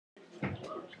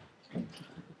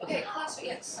Okay, class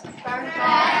begins. Good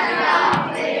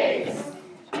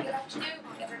afternoon,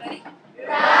 everybody. Good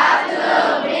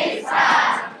afternoon, Miss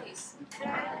Tan. Please.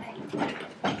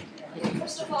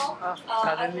 First of all,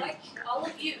 I'd like all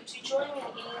of you to join me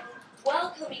in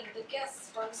welcoming the guests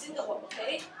from Singapore,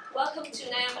 okay? Welcome to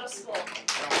Nanyang Middle School. Okay.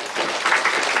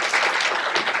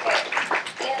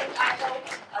 And I hope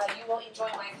you will enjoy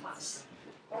my class.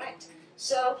 Alright,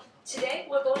 so today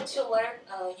we're going to learn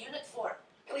Unit 4.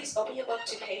 Please open your book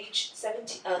to page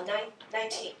 19.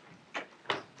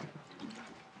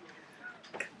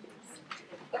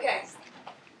 Okay,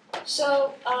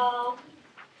 so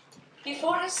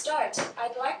before I start,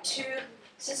 I'd like to,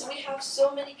 since we have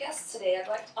so many guests today,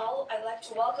 I'd like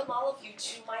to welcome all of you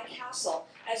to my castle.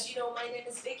 As you know, my name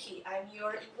is Vicky. I'm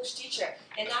your English teacher,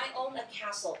 and I own a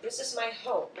castle. This is my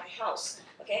home, my house.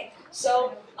 Okay,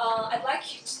 so I'd like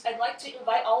to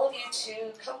invite all of you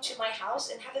to come to my house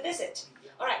and have a visit.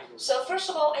 All right. So first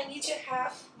of all, I need to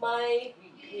have my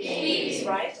keys,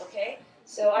 right? Okay.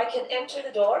 So I can enter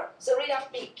the door. So read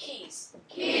after me. Keys.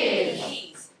 Keys.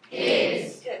 Keys.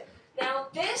 Keys. Good. Now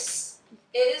this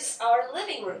is our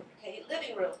living room. Okay,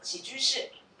 living room. 起居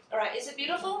室. All right. Is it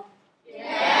beautiful?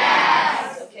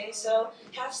 Yes. Okay. So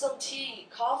have some tea,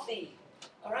 coffee.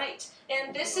 All right.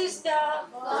 And this is the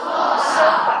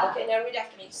sofa. Okay. Now read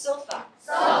after me. Sofa.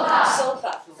 Sofa.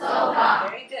 Sofa. Sofa.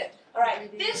 Very good. All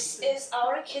right. This is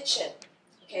our kitchen.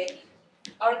 Okay.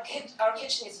 Our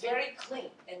kitchen is very clean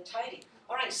and tidy.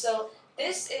 All right. So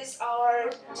this is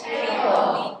our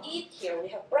table. We eat here. We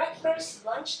have breakfast,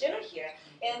 lunch, dinner here.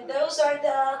 And those are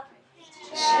the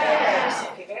chairs.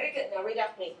 Okay, very good. Now read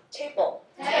after me. Table.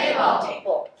 Table.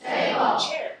 Table. Table.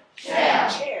 Chair. Chair.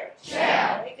 Chair.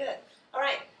 Chair. Very good. All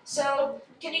right. So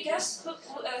can you guess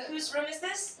whose room is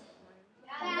this?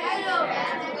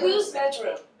 Whose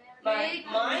bedroom?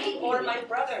 Mine or my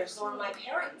brother's or my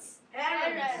parents'?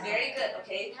 Very good.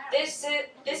 Okay. This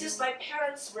is my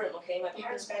parents' room. Okay, my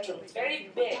parents' bedroom. It's very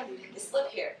big. They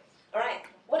sleep here. All right.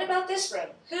 What about this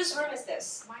room? Whose room is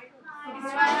this? My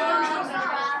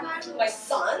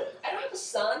son? I don't have a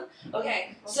son.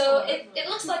 Okay. So it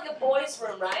looks like a boy's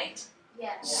room, right?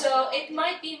 Yes. So it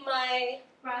might be my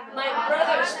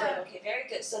brother's room. Okay. Very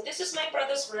good. So this is my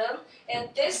brother's room,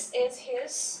 and this is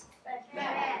his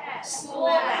school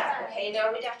bag. Okay. Now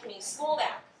read after me. School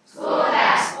bag. School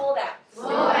bag. School bag. School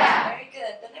bag. Very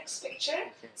good. The next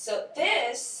picture. So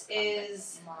this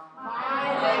is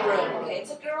my room. Okay,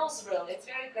 it's a girl's room. It's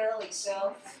very girly.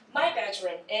 So my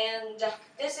bedroom, and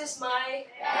this is my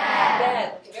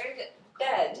bed. Okay, very good.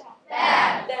 Bed.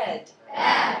 Bed. Bed.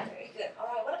 Bed. Very good. All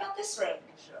right. What about this room?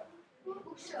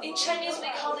 In Chinese we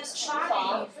call this 厨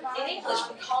房. In English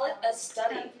we call it a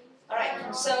study. All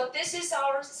right. So this is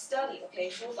our study. Okay,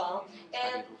 厨房,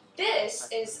 and this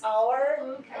is our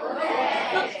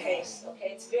bookcase.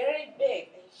 Okay, it's very big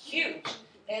and huge.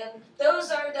 And those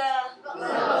are the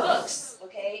books,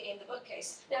 okay, in the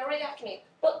bookcase. Now read after me.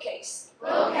 Bookcase.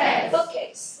 Bookcase.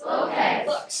 Bookcase. Bookcase.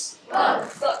 Books.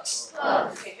 Books. Books.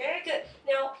 Books. Okay, very good.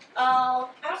 Now,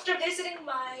 after visiting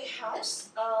my house,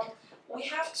 we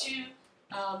have to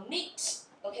meet,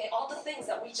 okay, all the things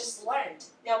that we just learned.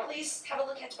 Now, please have a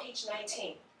look at page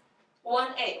 19.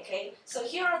 1A, okay? So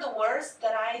here are the words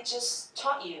that I just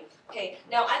taught you. Okay,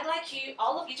 now I'd like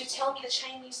all of you to tell me the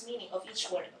Chinese meaning of each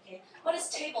word, okay? What does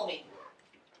table mean?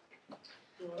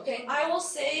 Okay, I will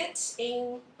say it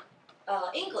in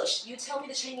English. You tell me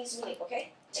the Chinese meaning,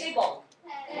 okay? Table.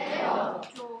 Table.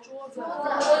 桌子,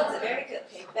 very good.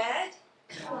 Okay, bed.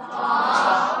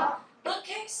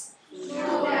 Bookcase.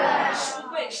 书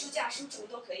柜、书架、书橱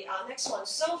都可以啊。Next one,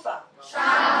 sofa. 沙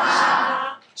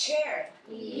发 chair.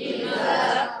 椅子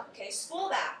Okay, school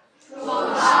bag. 书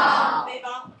包背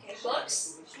包. Okay,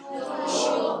 books.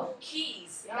 书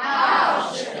keys.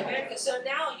 钥匙 Very good. So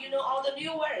now you know all the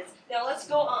new words. Now let's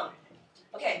go on.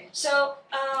 Okay, so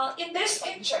in this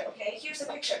picture, okay, here's a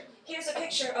picture. Here's a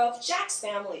picture of Jack's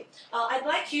family. I'd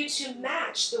like you to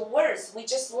match the words we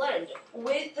just learned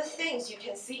with the things you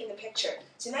can see in the picture.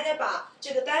 请大家把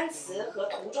这个单词和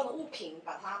图中的物品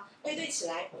把它配对起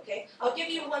来。Okay, I'll give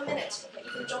you 1 minute. Okay,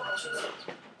 1分钟，好，迅速。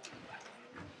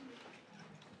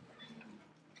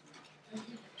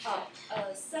好，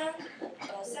三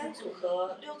组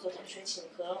和6组同学，请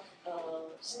和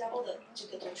新加坡的这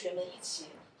个同学们一起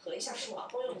合一下数啊，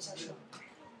共用一下数。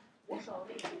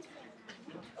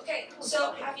Okay,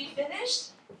 so have you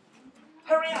finished?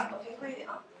 Hurry up, okay, 快一点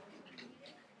啊。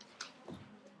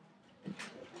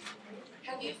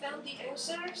Have you found the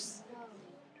answers?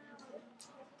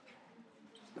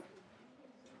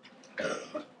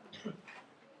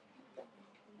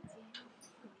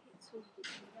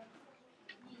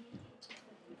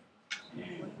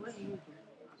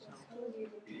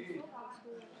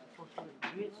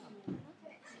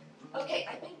 Okay,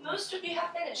 I think most of you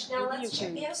have finished. Now let's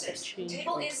check the answers.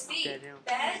 Table is B.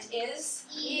 Bed is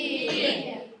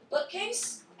E.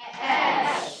 Bookcase?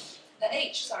 F. The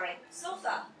H, sorry.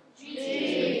 Sofa?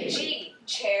 G. G.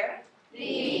 Chair? D.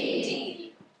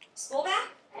 D. School bag?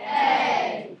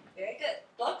 A. Very good.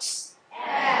 Books?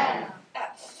 F.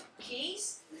 F.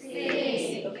 Keys?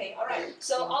 C. Okay, alright.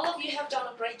 So all of you have done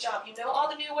a great job. You know all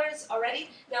the new words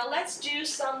already? Now let's do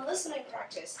some listening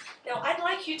practice. Now I'd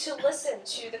like you to listen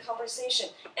to the conversation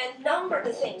and number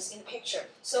the things in the picture.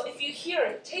 So if you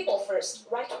hear table first,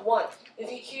 write 1.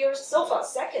 If you hear sofa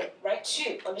second, write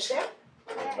 2. Understand?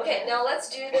 Okay, now let's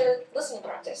do the listening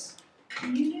practice.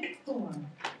 Unit 4.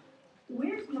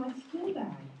 Where's my school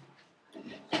bag?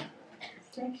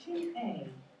 Section A.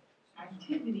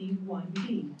 Activity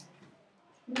 1B.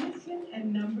 Listen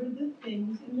and number the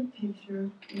things in the picture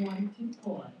 1 to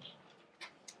 4.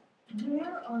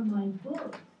 Where are my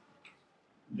books?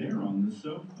 They're on the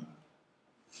sofa.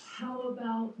 How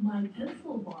about my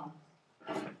pencil box?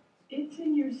 It's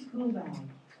in your school bag.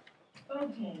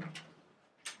 Okay.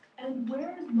 And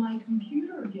where's my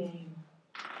computer game?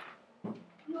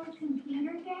 Your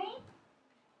computer game?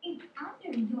 It's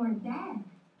under your bed.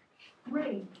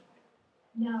 Great.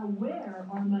 Now where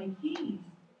are my keys?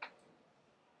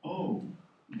 Oh,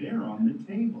 they're on the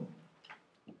table.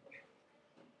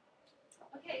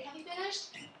 Okay, have you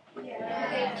finished? Yeah.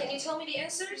 Okay, can you tell me the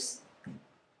answers?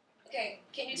 Okay,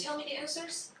 can you tell me the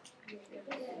answers?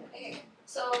 Okay,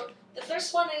 so the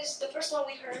first one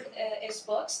we heard is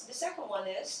books. The second one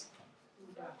is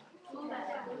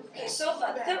okay,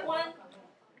 sofa. The third one,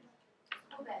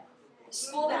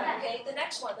 school bag. Okay, the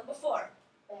next one, number 4,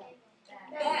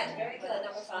 bed. Very good.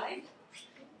 Number 5,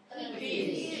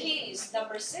 keys.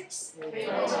 Number 6,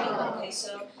 table. Okay,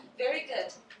 so very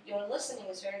good. Your listening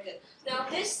is very good. Now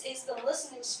this is the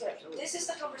listening script. This is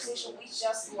the conversation we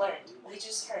just learned. We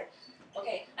just heard.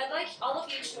 Okay, I'd like all of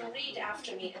you to read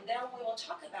after me, and then we will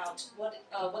talk about what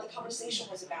the conversation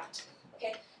was about.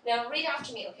 Okay, now read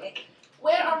after me. Okay,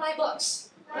 where are my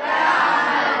books? Where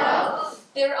are my books?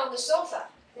 They're on the sofa.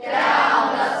 They're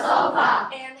on the sofa.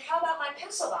 And how about my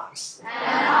pencil box? And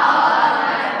how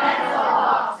about my pencil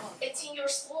box? It's in your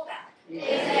school bag. It's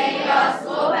in your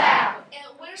school bag.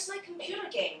 And where's my computer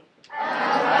game?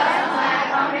 And where's my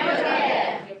computer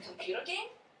game? Your computer game?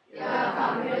 Your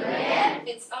computer game?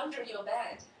 It's under your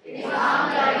bed. It's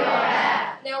under your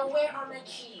bed. Now where are my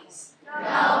keys?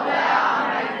 Now where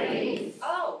are my keys?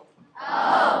 Oh,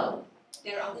 Oh,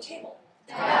 they're on the table.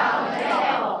 they're on the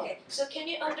table. Okay, so can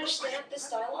you understand this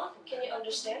dialogue? Can you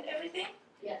understand everything?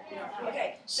 Yeah.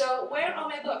 Okay, so where are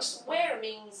my books? Where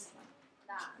means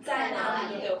在哪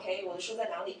里? Okay, 我的书在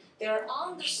哪里? They're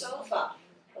on the sofa.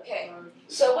 Okay,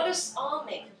 so what does on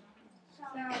mean?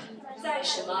 在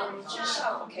什么之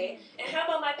上? Okay, and how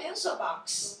about my pencil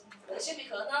box? 我的铅笔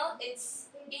盒呢? It's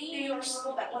in your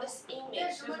school bag. What does in mean?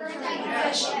 在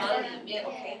什么里面?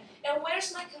 Okay, and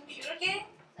where's my computer game?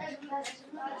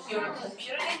 Your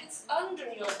computer game is under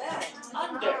your bed.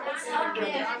 Under. It's under.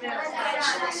 在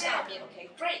什么下面? Okay,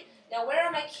 great. Now where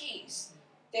are my keys?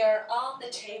 They're on the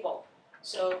table.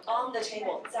 So on the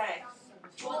table, 在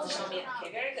桌子上面.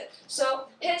 Okay, very good. So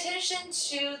pay attention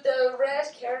to the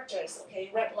red characters. Okay,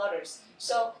 red letters.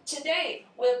 So today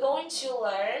we're going to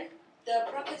learn the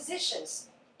prepositions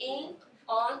in,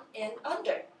 on, and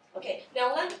under. Okay,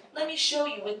 now let me show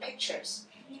you with pictures.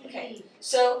 Okay,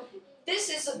 so this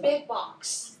is a big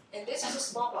box, and this is a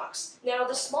small box. Now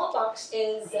the small box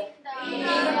is in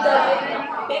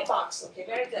the big box. Okay,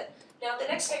 very good. Now the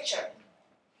next picture.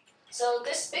 So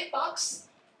this big box,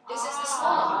 this is the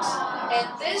small box,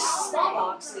 and this small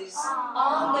box is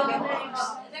on the big box.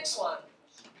 The next one.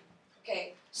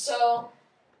 Okay, so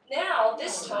now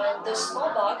this time the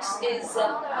small box is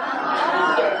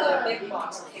under the big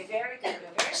box. Okay, very good.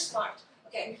 You're very smart.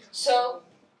 Okay, so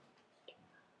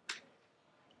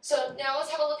now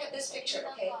let's have a look at this picture.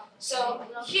 Okay, so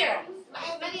here I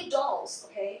have many dolls.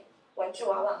 Okay, 玩具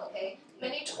娃娃. Okay,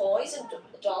 many toys and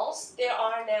dolls. They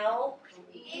are now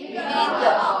in the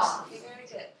box. Okay, very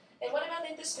good. And what about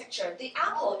in this picture? The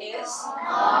apple is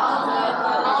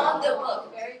on the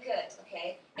book. Very good.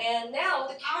 Okay. And now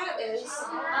the cat is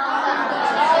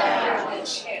under the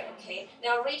chair. Okay.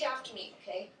 Now read after me.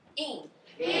 Okay. In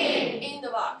the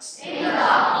box. In the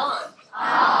box.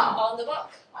 On the book.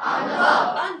 On the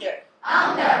book.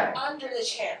 Under the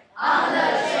chair. Under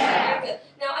the chair. Very good.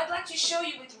 Now I'd like to show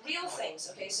you with real things.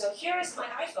 Okay. So here is my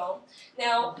iPhone.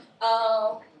 Now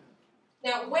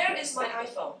where is my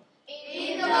iPhone?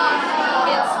 In the box.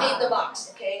 It's in the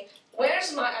box. Okay.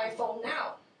 Where's my iPhone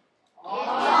now?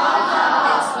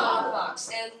 It's It's on the box.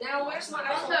 And now where's my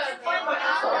iPhone? I can't find my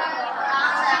iPhone.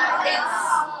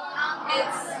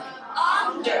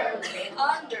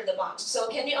 So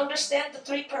can you understand the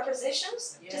 3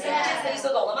 prepositions? 这3个介词你都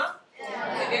懂了吗？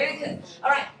 Okay, very good.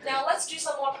 All right, now let's do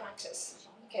some more practice.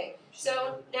 Okay,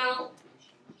 so now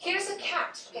here's a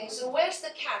cat. Okay, so where's the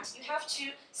cat? You have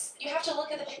to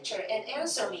look at the picture and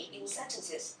answer me in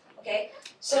sentences. Okay,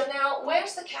 so now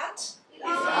where's the cat? Okay,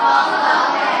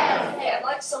 I'd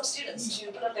like some students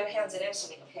to put up their hands and answer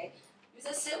me. Okay,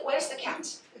 where's the cat?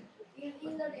 In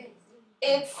the case.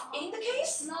 It's in the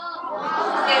case? No.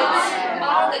 It's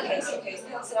on the case. Okay,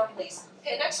 sit down, please.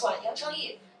 Okay, next one, Yang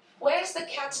Changyi. Where's the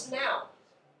cat now?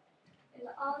 In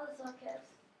all the sockets.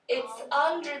 It's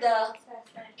under the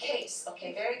case.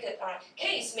 Okay, very good. All right,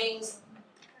 case means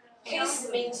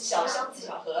小箱子、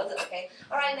小盒子。Okay,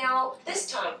 all right. Now this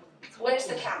time, where's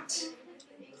the cat?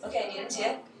 Okay, 李仁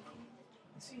杰。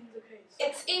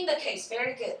It's in the case.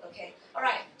 Very good. Okay, all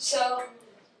right. So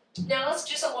now let's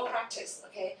do some more practice.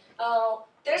 Okay,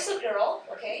 there's a girl.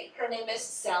 Okay, her name is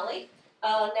Sally.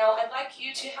 Now I'd like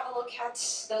you to have a look at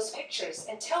those pictures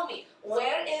and tell me,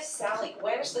 where is Sally?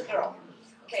 Where's the girl?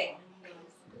 Okay.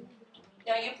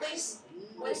 Now you please.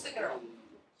 Where's the girl?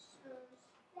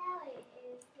 Sally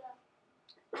is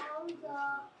on the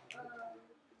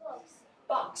box.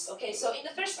 Box. Okay, so in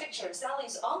the first picture, Sally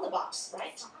is on the box,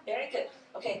 right? Very good.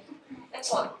 Okay,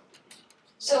 next one.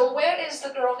 So where is the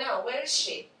girl now? Where is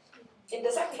she? In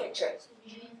the second picture.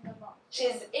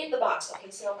 She's in the box. Okay,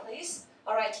 sit down, please.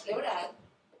 All right, Liu Ran.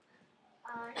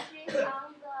 She's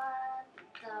on the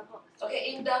box.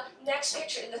 Okay, in the next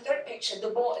picture, in the third picture,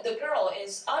 the girl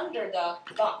is under the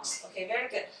box. Okay, very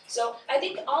good. So I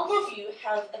think all of you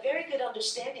have a very good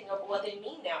understanding of what they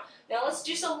mean now. Now let's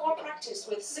do some more practice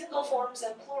with single forms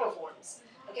and plural forms.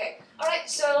 Okay, all right.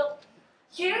 So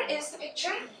here is the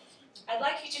picture. I'd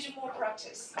like you to do more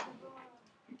practice.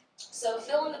 So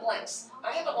fill in the blanks.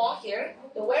 I have a ball here.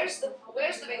 Where's the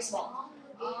baseball?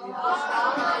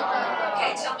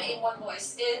 Okay, tell me in one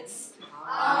voice. It's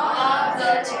on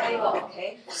the table.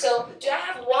 Okay. So do I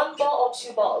have 1 ball or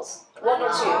 2 balls? 1 or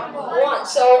 2? 1.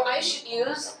 So I should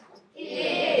use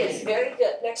is. Very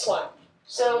good. Next one.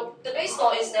 So the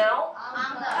baseball is now.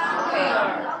 Okay.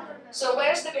 So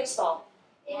where's the baseball?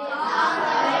 It's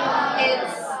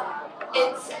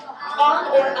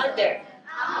on or under?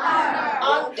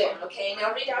 Under. Okay,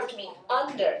 now read after me.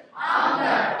 Under.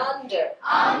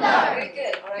 Very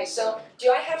good. All right, so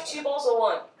do I have 2 balls or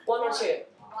 1? 1 or 2?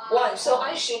 1. So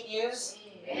I should use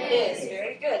is.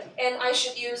 Very good. And I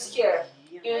should use here.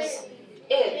 Use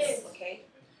is. Okay.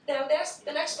 Now there's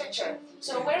the next picture.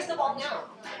 So where's the ball now?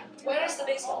 Where is the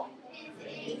baseball?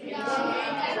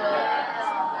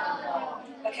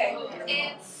 Okay.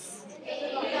 It's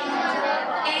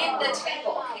in the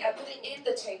table. Okay, I put it in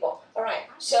the table. All right.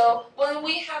 So when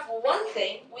we have one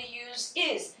thing, we use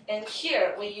is, and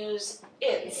here we use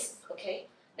is. Okay.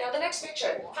 Now the next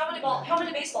picture. How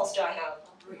many baseballs do I have?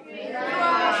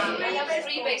 I have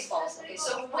 3 baseballs. Okay.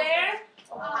 So where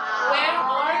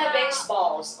are the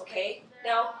baseballs? Okay.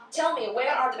 Now tell me,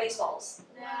 where are the baseballs?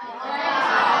 Okay,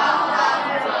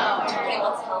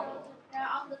 what's help? They're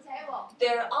on the table.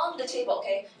 They're on the table.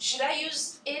 Okay. Should I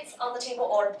use it's on the table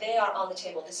or they are on the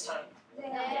table this time?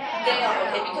 They are.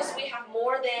 Okay, because we have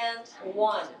more than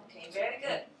 1. Okay, very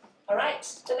good. All right.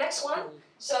 The next one.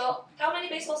 So how many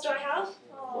baseballs do I have?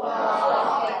 4.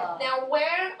 Okay. Now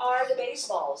where are the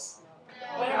baseballs?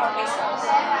 Where are baseballs?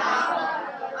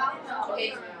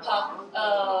 Okay. 好，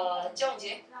焦永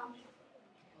杰。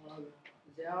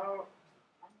 They are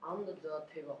under the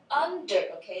table. Under,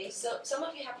 okay. So some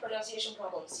of you have pronunciation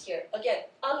problems here. Again,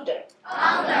 under.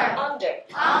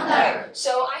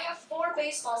 So I have 4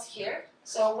 baseballs here.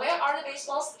 So where are the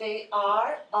baseballs? They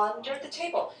are under the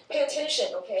table. Pay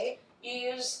attention, okay?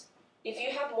 You use, if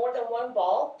you have more than 1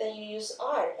 ball, then you use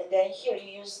are, and then here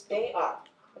you use they are.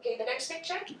 Okay, the next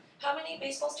picture. How many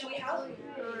baseballs do we have?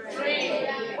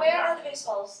 3. Where are the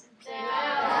baseballs?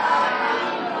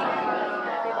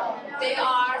 They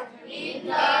are in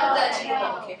the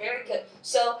table. Okay, very good.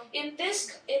 So in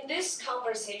this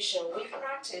conversation, we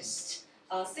practiced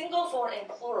single form and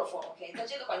plural form. Okay， 在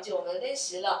这个环节我们练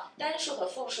习了单数和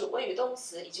复数、谓语、动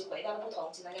词以及回答的不同，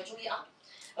请大家注意啊。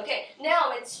Okay,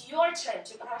 now it's your turn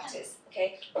to practice.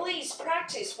 Okay, please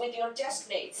practice with your desk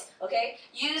mates. Okay,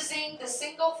 using the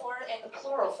single form and the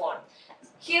plural form.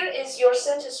 Here is your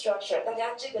sentence structure. 大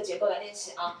家这个结构来练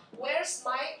习啊。Where's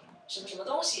my 什么什么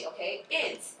东西 ？Okay,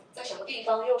 is 在什么地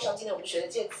方？用上今天我们学的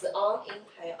介词 on、in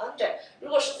还有 under。如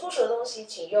果是复数的东西，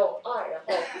请用 are， 然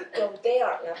后用 they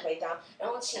are 来回答。然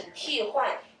后请同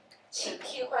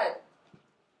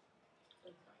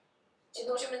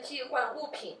学们替换物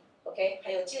品。OK，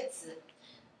 还有介词。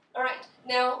All right,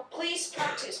 now please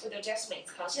practice with your desk mates.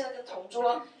 好，现在跟同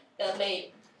桌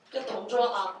每跟同桌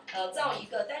啊，造一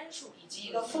个单数以及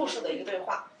一个复数的一个对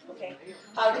话。OK，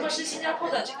 好，如果是新加坡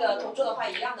的这个同桌的话，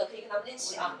一样的可以跟他们练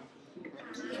习啊。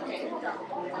OK，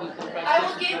 I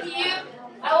will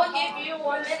give you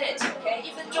 1 minute。OK，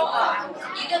 1分钟啊，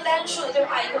一个单数的对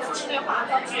话，一个复数对话，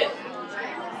造句。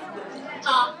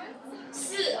好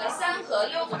，3和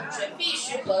6个同学必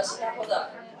须和新加坡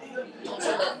的同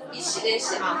学们一起练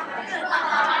习啊。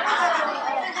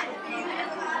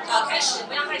好，开始，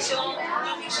不要害羞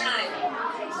 ，Don't be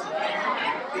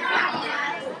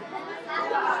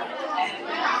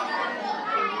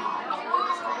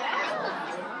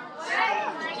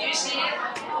shy。Do you see it?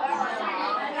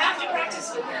 You have to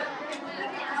practice with him.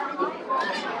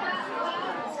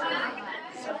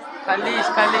 Kalis.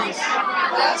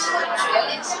 不要请同学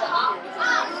练习了啊。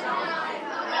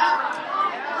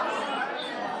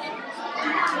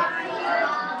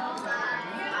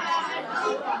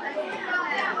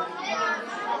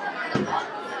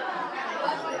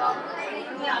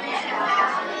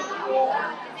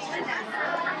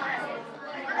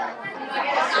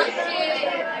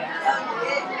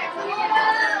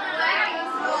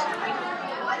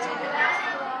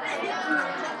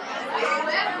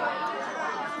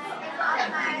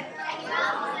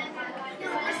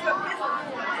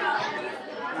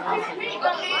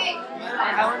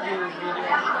I want to video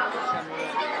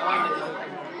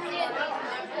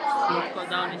Look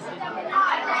down and see.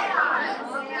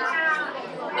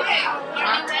 Okay,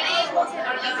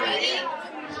 are you ready?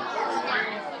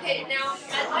 Okay, now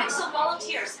I'd like some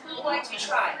volunteers who would like to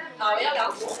try. 好，我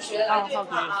要2组同学来对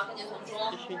话啊，跟你同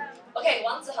桌。Okay,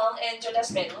 王子恒 and Joe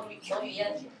Desmond， 龙语嫣。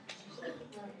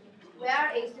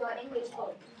Where is your English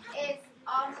book? It's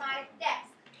on my desk.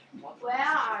 Where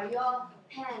are your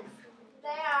pens?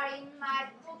 They are in my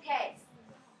bookcase.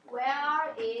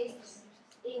 Where is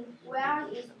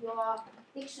your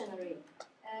dictionary?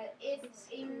 It's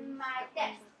in my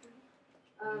desk.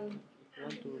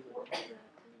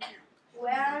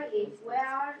 Where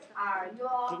are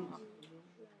your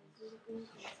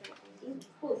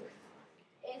books?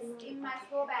 It's in my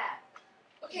school bag.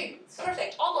 Okay,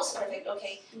 perfect, almost perfect.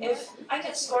 Okay, if I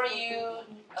can score you,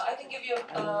 I can give you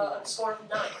a score of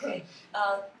 9. Okay,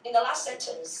 in the last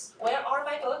sentence, where are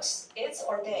my books? It's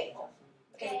or they?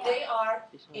 Okay, they are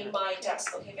in my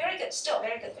desk. Okay, very good. Still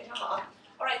very good. 非常好啊。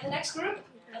All right, the next group.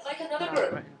 I'd like another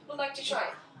group. Who'd like to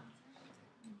try?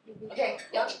 Okay,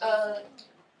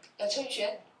 陈宇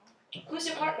璇. Who's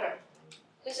your partner?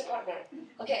 Who's your partner?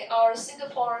 Okay, our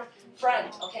Singapore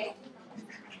friend. Okay.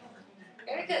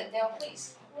 Very good. Now,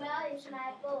 please. Where is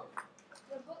my book?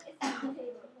 The book is on the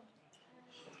table.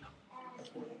 And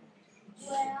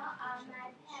where are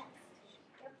my pens?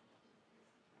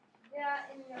 They are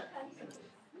in your pencil.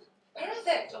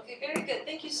 Perfect. Okay, very good.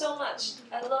 Thank you so much.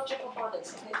 I loved your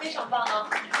performance. Okay, 非常棒啊！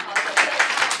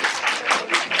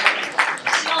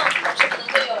好，希望同学们能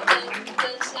够有跟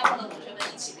新加坡的同学们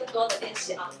一起更多的练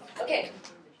习啊。Okay.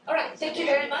 All right. Thank you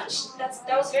very much.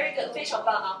 That was very good. 非常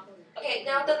棒啊。Okay,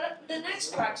 now the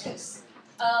next practice,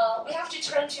 we have to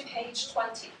turn to page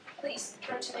 20. Please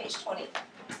turn to page 20.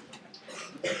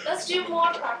 Let's do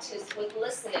more practice with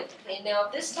listening. Okay, now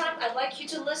this time I'd like you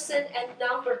to listen and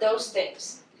number those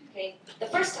things. Okay, the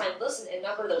first time listen and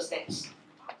number those things.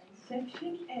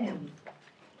 Section A,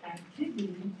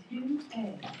 Activity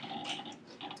 2A.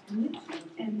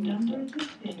 Listen and number the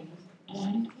things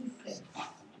 1 to 6.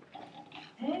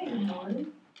 Hey, Molly.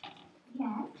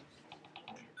 Yes?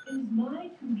 Is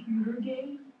my computer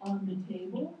game on the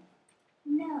table?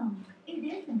 No, it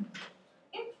isn't.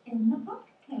 It's in the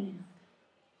bookcase.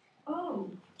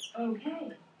 Oh,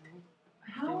 okay.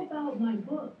 How about my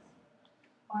books?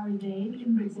 Are they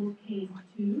in the bookcase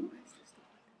too?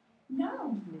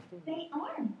 No, they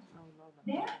aren't.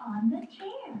 They're on the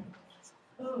chair.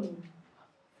 Oh,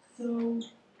 so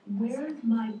where's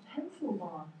my pencil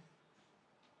box?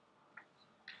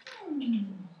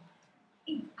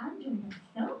 It's under the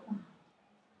sofa.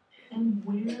 And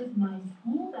where's my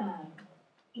school bag?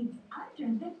 It's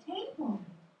under the table.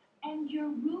 And your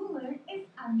ruler is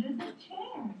under the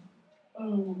chair.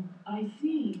 Oh, I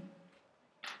see.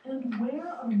 And where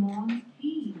are Mom's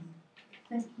keys?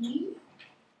 The keys?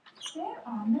 They're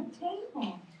on the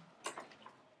table.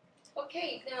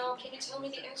 Okay, now can you tell me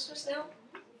the answers now?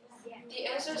 Yeah. The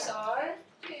answers are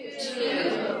 2,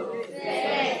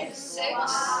 6, 6,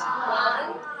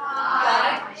 1,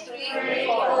 5, 3,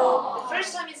 4. The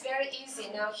first time is very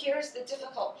easy. Now here's the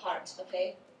difficult part,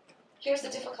 okay? Here's the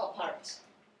difficult part.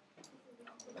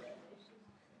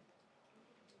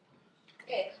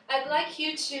 Okay, I'd like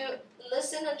you to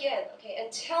listen again, okay,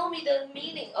 and tell me the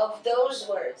meaning of those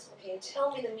words, okay?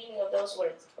 Tell me the meaning of those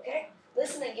words, okay?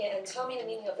 Listen again and tell me the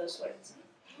meaning of those words.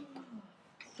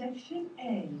 Section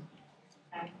A,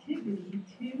 Activity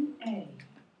 2A.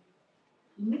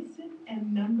 Listen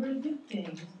and number the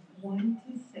things 1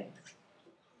 to 6.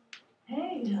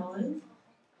 Hey, Helen.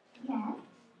 Yes?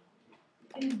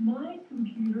 Is my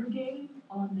computer game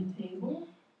on the table?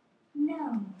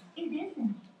 No, it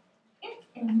isn't. It's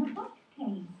in the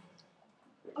bookcase.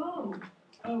 Oh,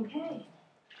 okay.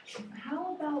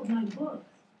 How about my books?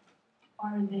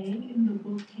 Are they in the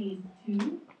bookcase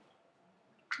too?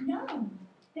 No,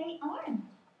 they aren't.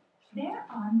 They're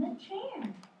on the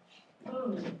chair.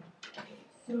 Oh,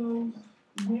 so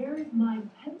where's my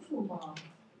pencil box?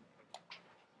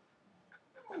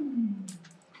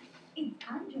 It's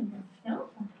under the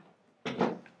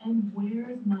sofa. And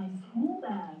where's my school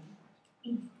bag?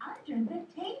 It's under the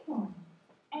table.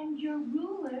 And your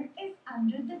ruler is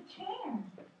under the chair.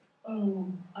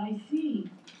 Oh, I see.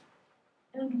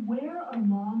 And where are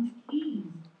Mom's keys?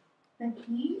 The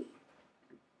keys?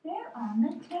 They're on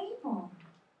the table.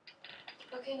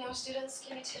 Okay, now students,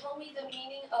 can you tell me the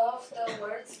meaning of the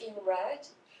words in red?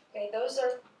 Okay, those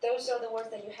are the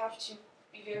words that you have to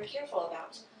be very careful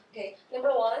about. Okay, number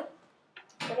one,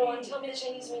 tell me the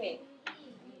Chinese meaning.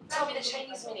 Tell me the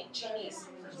Chinese meaning. Chinese.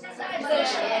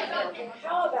 Okay,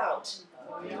 how about?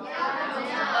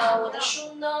 我的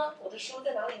书呢？我的书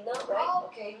在哪里呢 ？Right?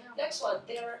 Okay. Next one,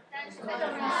 they're on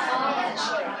the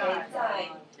chair. Okay, 在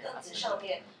凳子上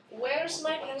面。Where's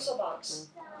my pencil box?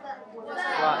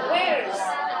 Where's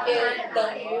is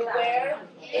等于 where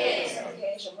is.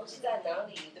 Okay, 什么东西在哪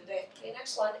里，对不对 ？Okay,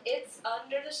 next one, it's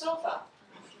under the sofa.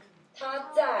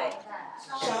 它在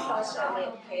沙发下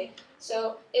面。Okay,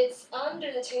 so it's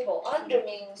under the table. Under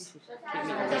means 在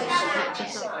沙发之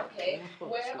下。Okay,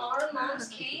 where are mom's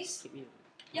keys?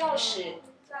 钥匙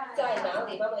在哪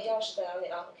里？妈妈的钥匙在哪里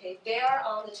啊 ？Okay, they are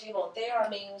on the table. They are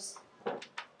means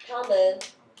他们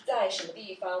在什么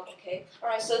地方 ？Okay,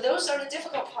 alright. So those are the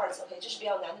difficult parts. Okay, 这是比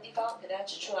较难的地方，给大家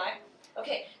指出来。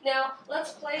Okay, now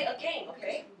let's play a game.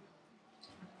 Okay.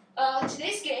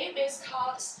 Today's game is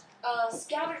called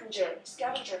scavenger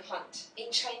hunt.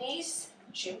 In Chinese,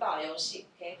 寻宝游戏.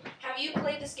 Okay. Have you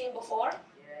played this game before?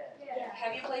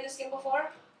 Have you played this game before?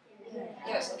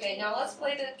 Yes. Okay. Now let's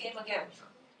play the game again.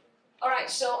 Alright.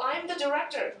 So I'm the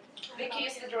director. Vicky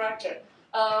is the director.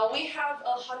 We have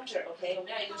a hunter. Okay. 我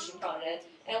们要一个寻宝人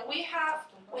and we have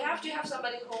to have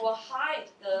somebody who will hide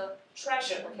the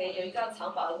treasure. Okay. 有一个要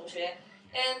藏宝的同学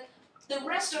and the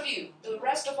rest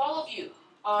of all of you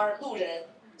are 路人。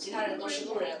其他人都是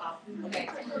路人啊 ，OK，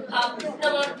 好，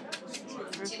那么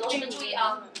请同学们注意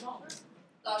啊，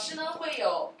老师呢会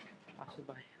有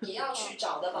你要去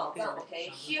找的宝藏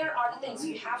 ，OK，Here are the things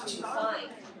you have to find,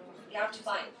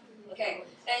 OK,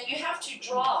 and you have to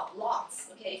draw lots,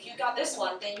 OK. If you got this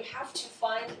one, then you have to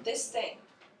find this thing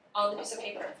on the piece of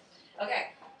paper,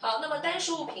 OK. 好，那么单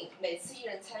数物品每次一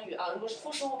人参与啊，如果是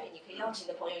复数物品，你可以邀请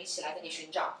你的朋友一起来跟你寻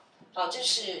找。好，这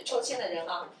是抽签的人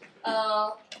啊。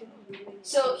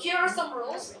So here are some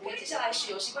rules. OK， 接下来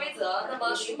是游戏规则。那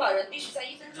么寻宝人必须在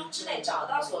1分钟之内找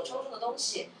到所抽中的东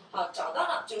西。好，找到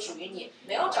了就属于你，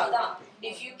没有找到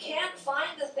 ，if you can't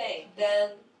find the thing,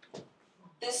 then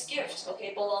this gift,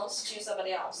 OK, belongs to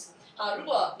somebody else. 好，如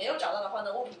果没有找到的话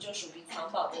呢，物品就属于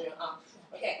藏宝的人啊。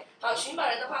OK， 好，寻宝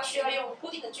人的话需要用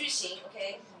固定的句型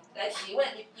 ，OK， 来提问。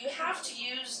You have to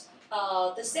use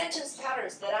the sentence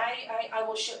patterns that I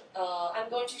will show, I'm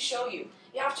going to show you.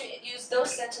 You have to use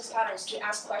those sentence patterns to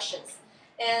ask questions.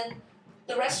 And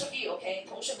the rest of you, OK,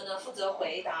 同学们呢负责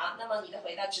回答。那么你的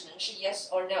回答只能是 yes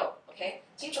or no, OK，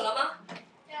 清楚了吗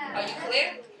 ？Are you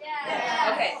clear?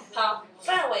 OK， 好，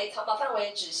藏宝范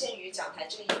围只限于讲台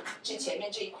这前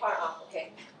面这一块啊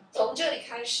 ，OK。从这里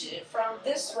开始 ，from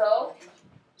this row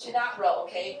to that row,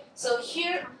 OK. So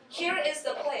here is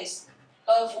the place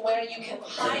of where you can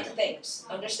hide things.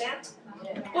 Understand?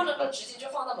 不能够直接就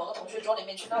放到某个同学桌里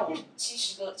面去，那我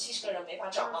70个人没法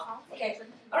找啊。OK,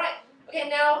 alright. Okay,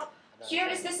 now here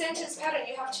is the sentence pattern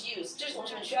you have to use. 这是同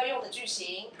学们需要用的句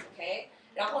型。OK，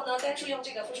 然后呢，单数用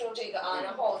这个，复数用这个啊。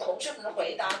然后同学们的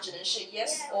回答只能是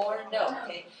yes or no.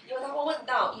 OK， 因为他会问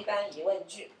到一般疑问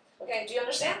句。OK, do you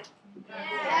understand?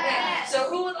 Okay. So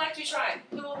who would like to try?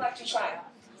 Who would like to try?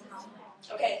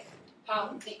 OK，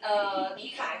 好，李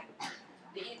凯。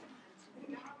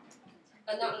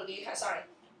Not 李凯 ，sorry，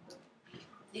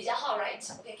 李佳浩 ，right？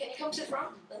 Okay, can you come to the front？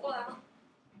 能过来吗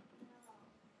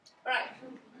 ？Alright，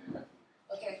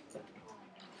 OK，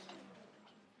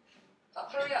 好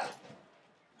 ，hurry up。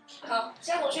好，其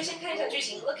他同学先看一下句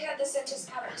型 ，look at the sentence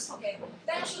patterns。OK，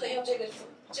 单数的用这个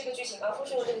句型啊，复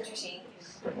数用这个句型。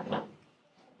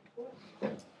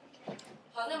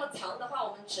好，那么藏的话，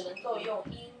我们只能够用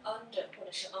in、under 或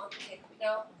者是 on。OK，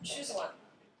 now choose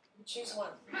one，choose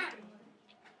one。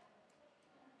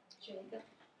选一个。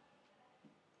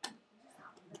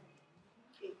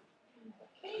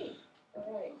Okay.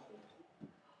 All right.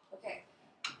 Okay.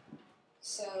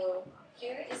 So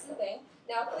here is the thing.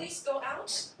 Now please go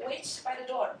out. Wait by the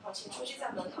door. 好，请出去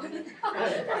在门旁边。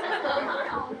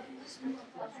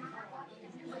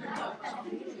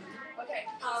OK，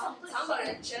 好，藏本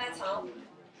人谁来藏？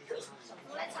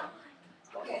我来藏。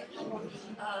OK，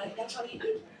 杨超一。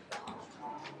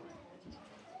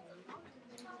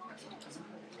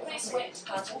Please wait，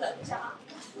 好，请等一下啊。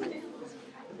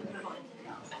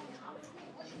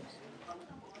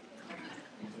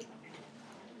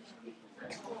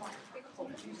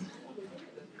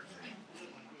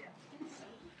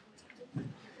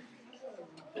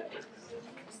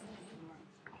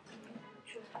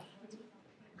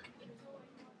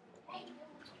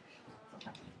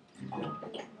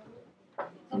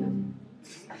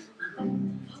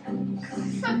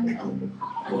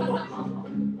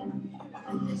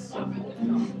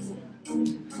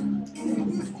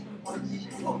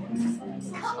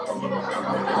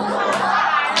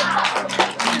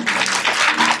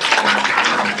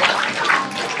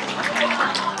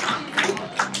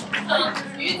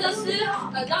于泽斯，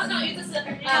让于泽斯，1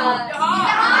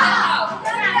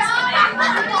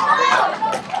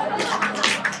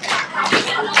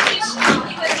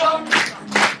分钟。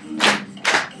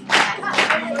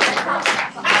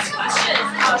Ask questions，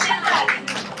 好，现在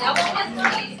你要问问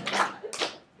题。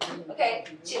OK，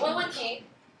 请问问题，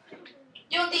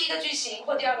用第一个句型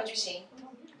或第二个句型。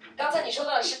刚才你说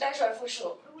到的是单数还是复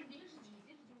数？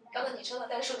刚才你说到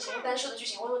单数，请用单数的句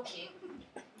型问问题。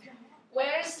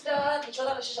Where's the？ 你说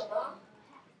到的是什么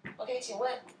 ？OK， 请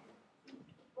问。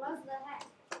What's the hat？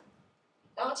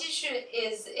 然后继续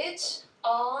 ，Is it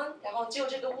on？ 然后就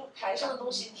这个台上的东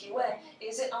西提问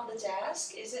 ，Is it on the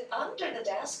desk？ Is it under the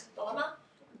desk？ 懂了吗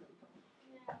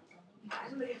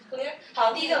 ？Clear？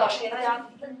 好，第一个老师给大家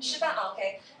示范啊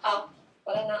 ，OK， 好，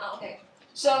我来拿啊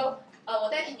 ，OK。So， 我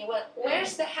代替你问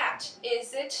 ，Where's the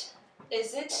hat？Is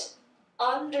it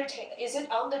under Is it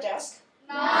on the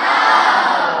desk？No.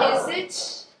 Is it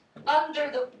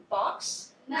under the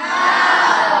box? No.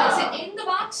 Is it in the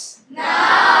box? No.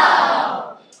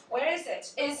 Where is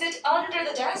it? Is it under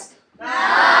the desk?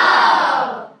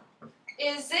 No.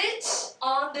 Is it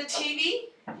on the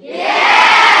TV? Yes.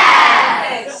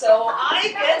 Okay, so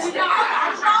I get it.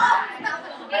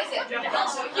 Where is it?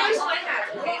 So here's my hat.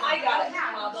 Okay, I got it.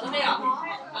 好，懂了没有？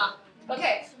好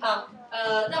 ，OK， 好，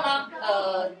那么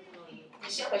你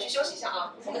先回去休息一下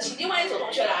啊。我们请另外一组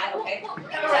同学来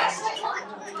 ，OK，have a rest.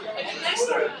 Okay, next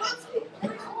group.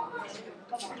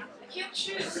 I can't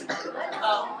choose.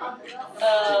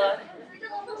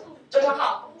 周正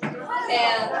浩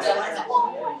 ，and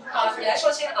好，你来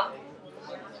说先啊。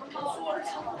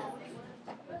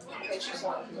可以去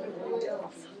算了。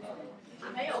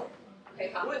没有。可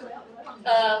以好。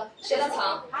谁来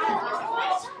藏？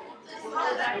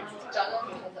找个女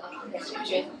孩子啊，谁学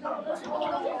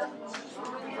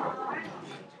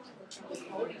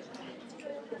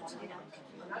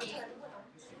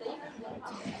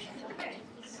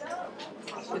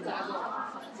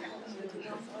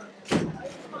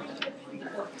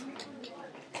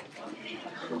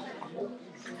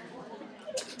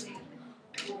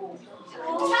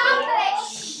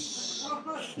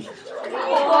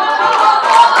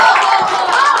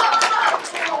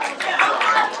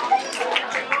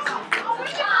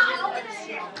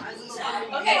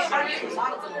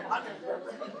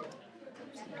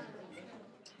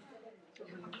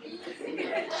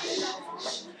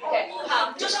？Okay,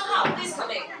 好，周生浩 ，please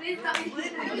come in.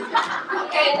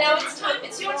 Okay, now it's time.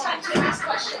 It's your time to ask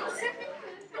questions.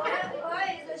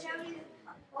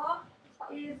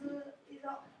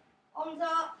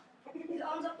 Is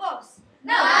on the box?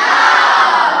 No.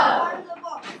 On the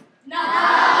box? No.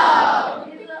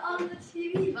 Is it on the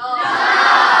TV? No.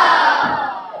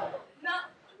 No.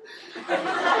 Is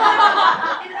on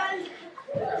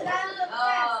the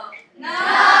desk? No.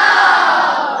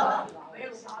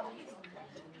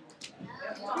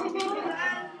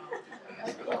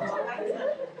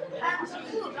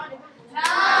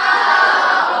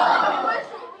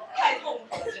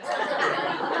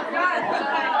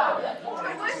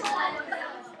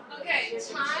 Okay,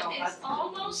 time is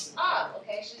almost up.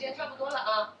 Okay, 时间差不多了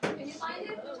啊。Can you find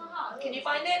it? 周生浩 Can you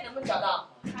find it? 能不能找到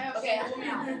 ？OK，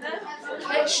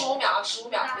 还有15秒啊，15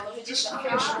秒，给同学计时啊，还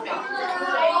有15秒。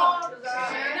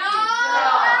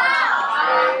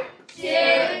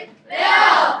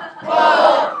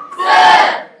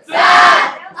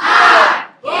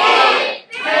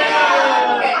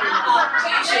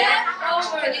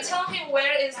Can you tell him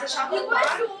where is the chocolate bar?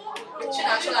 去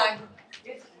拿出来。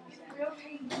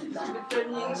真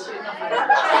英学的孩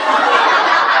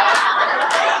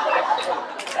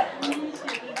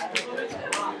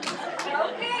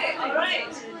Okay, all right.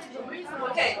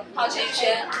 Okay, 好，这一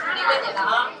圈你问你了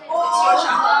啊，基本上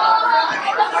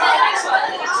next one.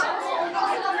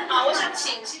 好，我想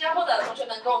请新加坡的同学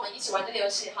们跟我们一起玩这个游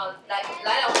戏。好，来，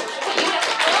我们去音乐。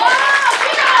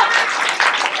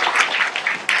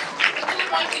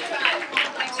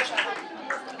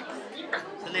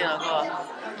这里那个。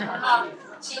好，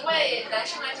请一位男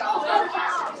生来找我们。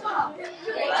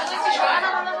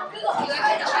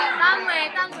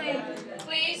单位。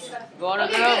 Please. Go on the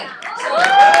room.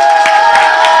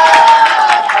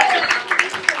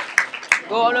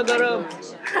 Go on the room.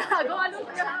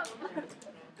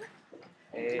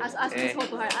 Ask me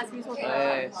photo hai, ask me photo.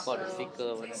 For the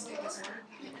sticker.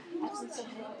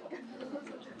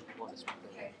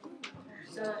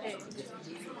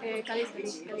 Kalis.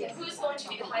 Who's going to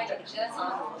be the hider? That's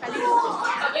on.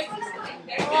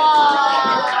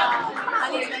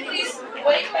 Please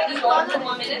wait maybe for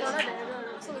 1 minute.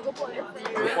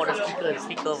 For the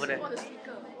sticker over there.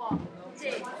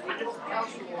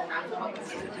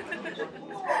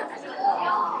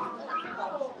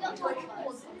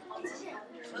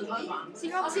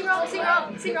 Sing wrong. On the Sing wrong. Sing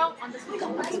wrong. Sing wrong.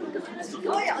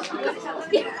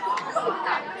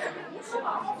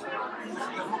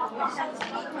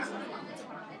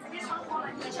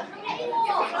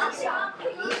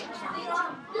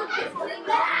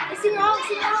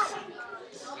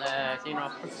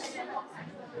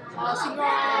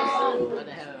 What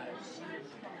the hell?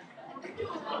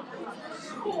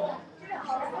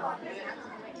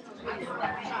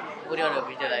 Put it on the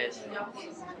visualize.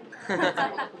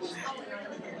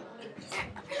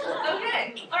 Okay,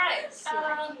 alright.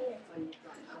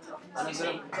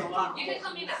 You can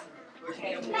come in now.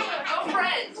 Okay. Your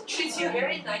friend treats you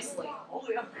very nicely.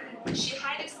 She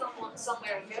hiding someone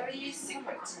somewhere very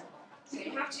secret. So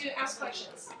you have to ask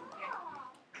questions. Okay.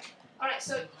 Alright,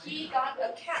 so he got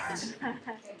a cat.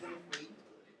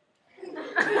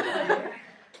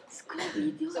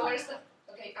 So where's the...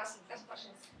 Okay, ask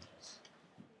questions.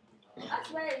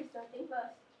 Ask where is the thing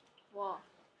first. Wow.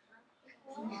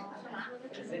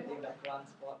 Is it in the brown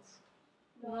spots?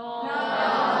 No.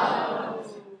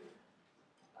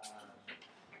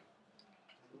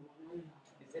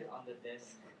 Is it on the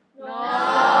desk? No.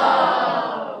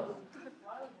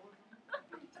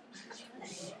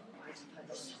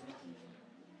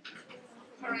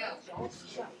 Hurry up.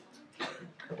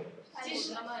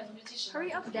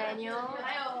 Hurry up, Daniel.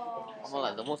 I'm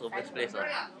like the most obvious place.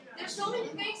 Hurry up. There's so many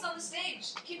things on the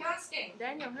stage. Keep asking.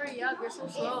 Daniel, hurry up. You're so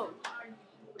slow.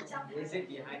 Is it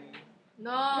behind me?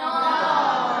 No.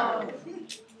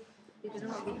 It is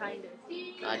not behind us.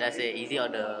 That's it. Easy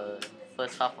on the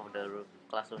first half of the room,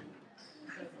 classroom.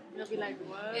 You'll be like,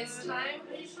 what? It's time.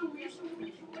 Okay,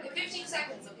 15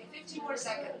 seconds. Okay, 15 more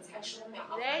seconds. 还15秒。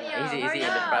 Daniel, Easy hurry in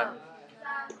the front.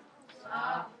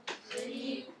 up.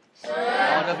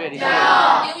 Oh, don't be a 英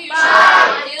语是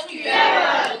英语。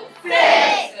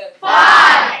6,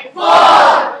 5, 4,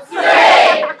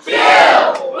 3, 2,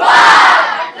 1.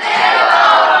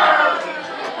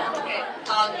 Okay.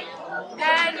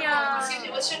 Daniel. Excuse me.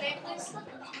 What's your name, please?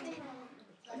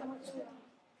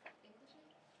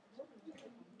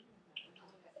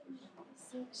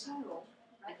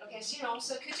 Okay, Xinrong.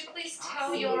 So could you please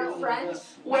tell your friend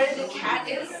where the cat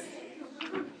is?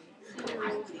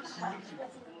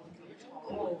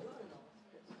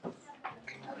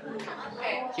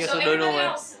 Okay. She So also don't know, everybody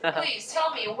man. else, please tell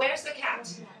me where's the cat?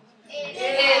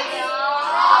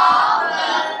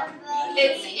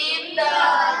 It's in the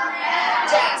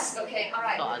desk. Okay, all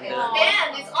right. Okay.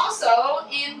 And it's also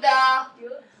in the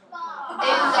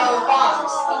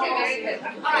box. Okay, very good.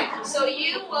 All right. So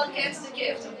you will get the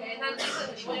gift. Okay. 那这个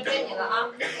礼物就给你了啊。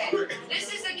Okay.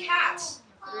 This is a cat.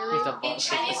 In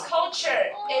Chinese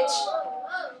culture,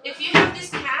 if you have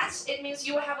this cat, it means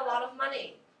you will have a lot of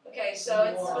money. Okay, so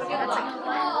it's for good luck.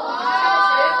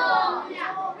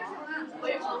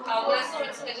 好，我来送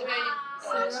给这位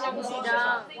新加坡同学。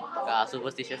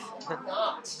Superstitious.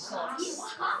 Not.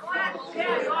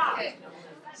 Okay,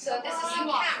 so this is a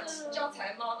cat. 招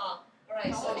财猫啊。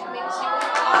Alright, so it means you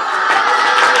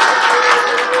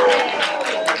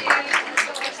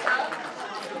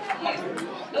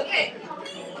Okay.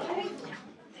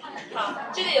 好，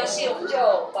这个游戏我们就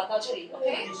玩到这里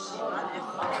 ，OK？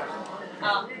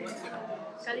 好，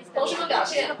同学们表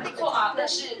现不错啊，但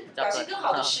是表现更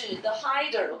好的是 the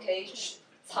hider，OK？ 就是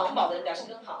藏宝的人表现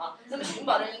更好啊。那么寻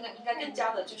宝的人应该更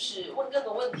加的就是问更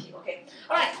多问题 ，OK？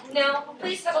 Alright, now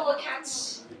please have a look at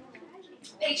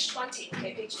page 20,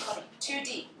 okay? Page 20,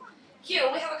 2D. Here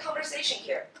we have a conversation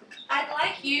here. I'd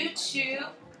like you to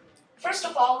First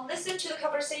of all, listen to the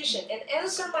conversation and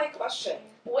answer my question.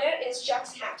 Where is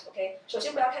Jack's hat? Okay. 首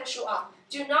先不要看书啊。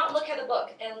Do not look at the book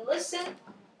and listen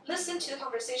to the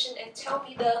conversation and tell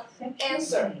me the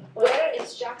answer. Where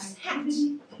is Jack's hat?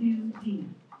 Activity 2D.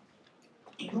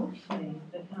 Role play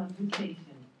the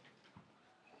conversation.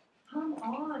 Come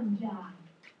on, Jack.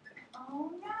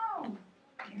 Oh no,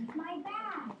 here's my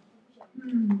bag.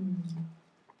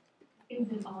 Is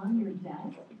it on your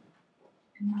desk?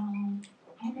 No,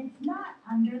 and it's not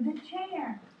under the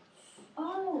chair.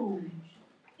 Oh,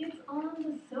 it's on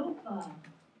the sofa.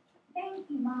 Thank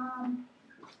you, Mom.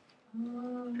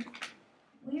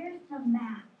 Where's the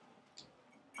map?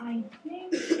 I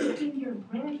think it's in your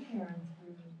grandparents'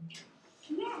 room.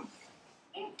 Yes,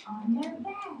 it's on their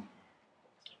bed.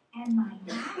 And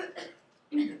my hat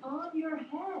is on your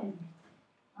head.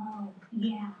 Oh,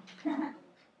 yeah.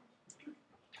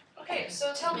 Okay,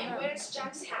 so tell me, where's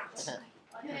Jack's hat?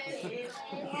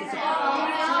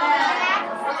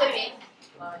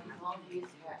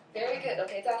 Very good.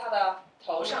 Okay, 在他的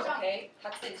头上。Okay, 他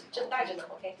自己正戴着呢。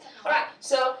Okay. All right.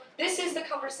 So this is the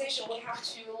conversation we have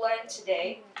to learn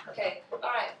today. Okay. All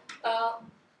right.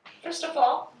 First of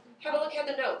all, have a look at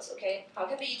the notes. Okay. 好，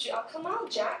看第一句啊。Come on,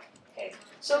 Jack. Okay.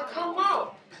 So come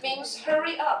on means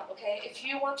hurry up. Okay. If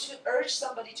you want to urge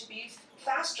somebody to be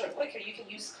faster, quicker, you can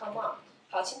use come on.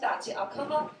 好，请打击啊。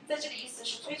Come on 在这里意思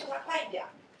是催促他快一点。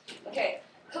Okay.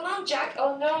 Come on, Jack.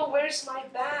 Oh no, where's my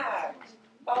bag?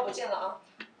 包不见了啊。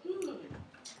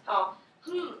好，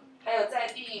还有在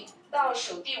倒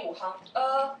数第5行，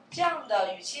这样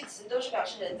的语气词都是表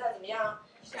示人在怎么样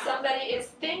 ？Somebody is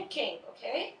thinking,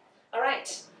 okay? All right.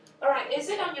 Is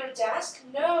it on your desk?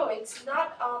 No, it's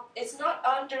not. It's not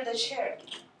under the chair.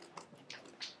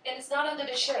 And it's not under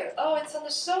the chair. Oh, it's on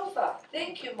the sofa.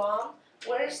 Thank you, Mom.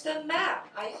 Where's the map?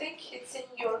 I think it's in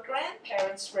your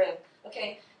grandparents' room.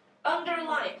 Okay.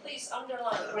 Underline, please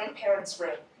underline grandparents'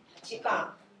 room. 请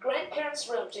把 grandparents'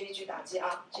 room 这一句打击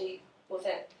啊，这一部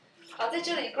分。好，在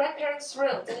这里 grandparents'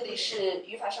 room 在这里是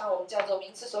语法上我们叫做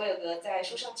名词所有格，在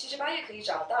书上78页可以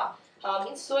找到。好，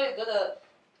名词所有格的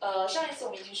上一次我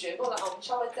们已经学过了啊，我们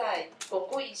稍微再巩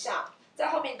固一下，在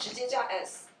后面直接加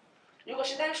s。如果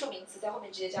是单数名词，在后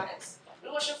面直接加 s。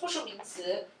如果是复数名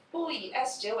词，不以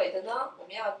s 结尾的呢，我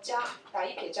们要打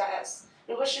一撇加 s。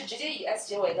如果是直接以 s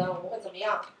结尾的，我们会怎么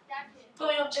样？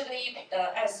多用这个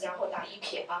s， 然后打一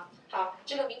撇啊。好，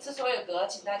这个名词所有格，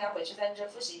请大家回去在认真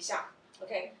复习一下。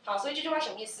OK， 好，所以这句话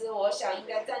什么意思？我想应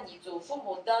该在你祖父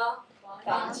母的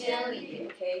房间里。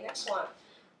OK，next one.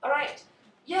 All right.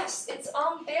 Yes, it's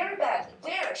on their bed.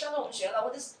 Their， 上次我们学了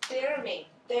 ，What does their mean?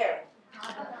 Their，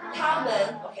 他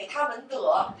们 ，OK， 他们的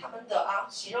啊，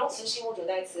形容词、形容主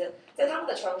代词，在他们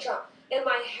的床上。And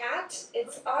my hat,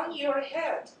 it's on your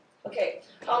head. OK，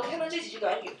 好，我们看到这几句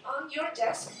短语 ：on your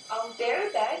desk, on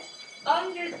their bed,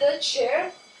 under the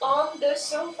chair, on the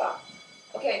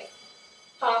sofa。OK，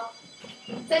 好，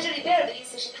在这里 their 的意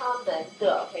思是他们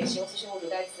的 ，OK， 形容词、形容主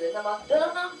代词。那么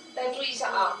the 呢？大家注意一下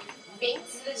啊，名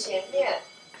词的前面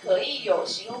可以有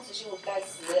形容词、形容主代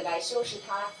词来修饰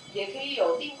它，也可以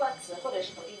有定冠词或者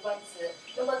是否定冠词。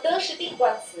那么 the 是定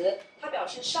冠词，它表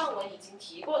示上文已经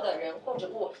提过的人或者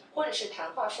物，或者是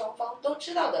谈话双方都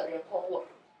知道的人或物。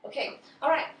Okay,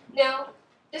 all right. Now,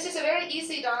 this is a very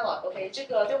easy dialogue. Okay, 这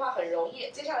个对话很容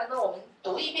易。接下来呢，我们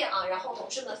读一遍啊，然后同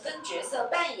学们分角色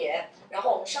扮演，然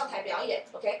后我们上台表演。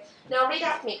Okay. Now read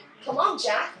after me. Come on,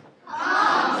 Jack. Come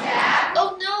on, Jack.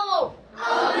 Oh no.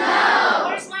 Oh no.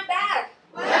 Where's my bag?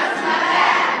 Where's my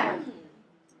bag?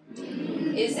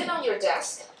 Is it on your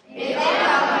desk? Is it on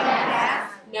your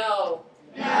desk? No.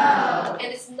 No.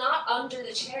 And it's not under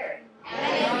the chair.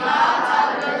 And it's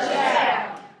not under the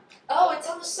chair. Oh, it's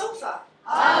on the sofa.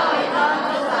 Oh, it's on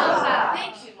the sofa.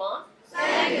 Thank you, Mom.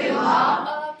 Thank you,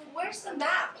 Mom. Where's the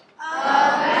map?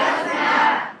 Where's the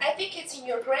map? I think it's in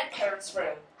your grandparents'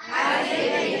 room. I think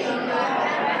it's in your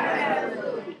grandparents'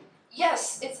 room.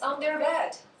 Yes, it's on their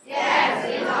bed. Yes,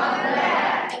 it's on the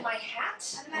bed. And my hat?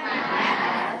 And my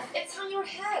hat? It's on your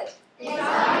head. It's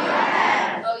on your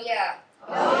head. Oh yeah.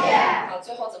 Oh yeah. 好，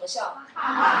最后怎么笑？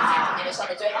哈你们笑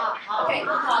的最好。OK，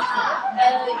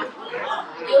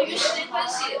 由于时间关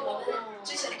系，我们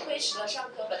之前推迟了上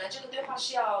课。本来这个对话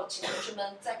是要请同学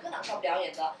们在课堂上表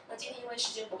演的，那今天因为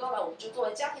时间不够了，我们就作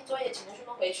为家庭作业，请同学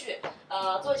们回去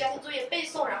作为家庭作业背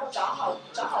诵，然后找好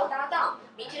搭档，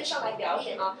明天上来表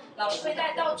演啊。老师会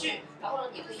带道具，然后呢，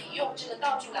你可以用这个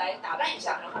道具来打扮一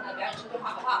下，然后呢表演这个对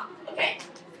话，好不好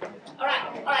 ？OK。All right.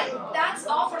 That's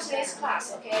all for today's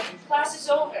class. Okay, class is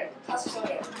over. Class is over.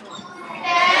 Thank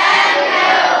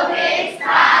you, Miss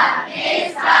Tan.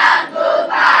 Miss Tan,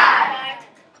 goodbye.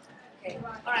 Okay.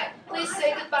 All right. Please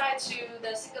say goodbye to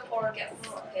the Singapore guests.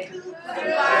 Okay.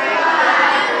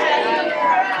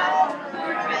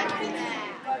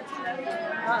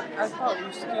 thought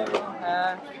you still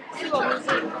have.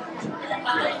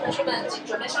 同学们请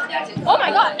准备上点节目。 Oh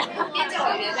my god！ 边教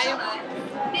委员上来。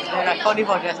 They're recording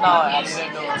for just now. I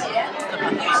didn't know.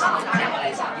 女生查电话来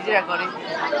一下。 Is it recording?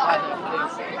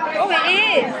 Oh it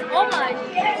is! Oh my god！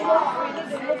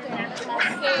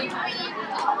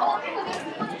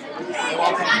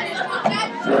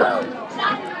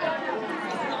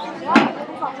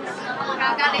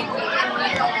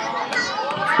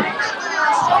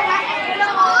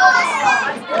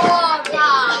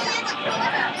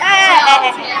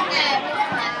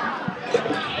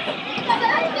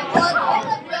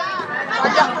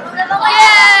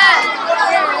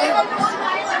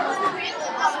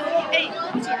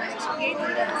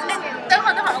 等会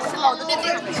儿，我先老这边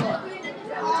点。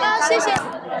啊，谢谢。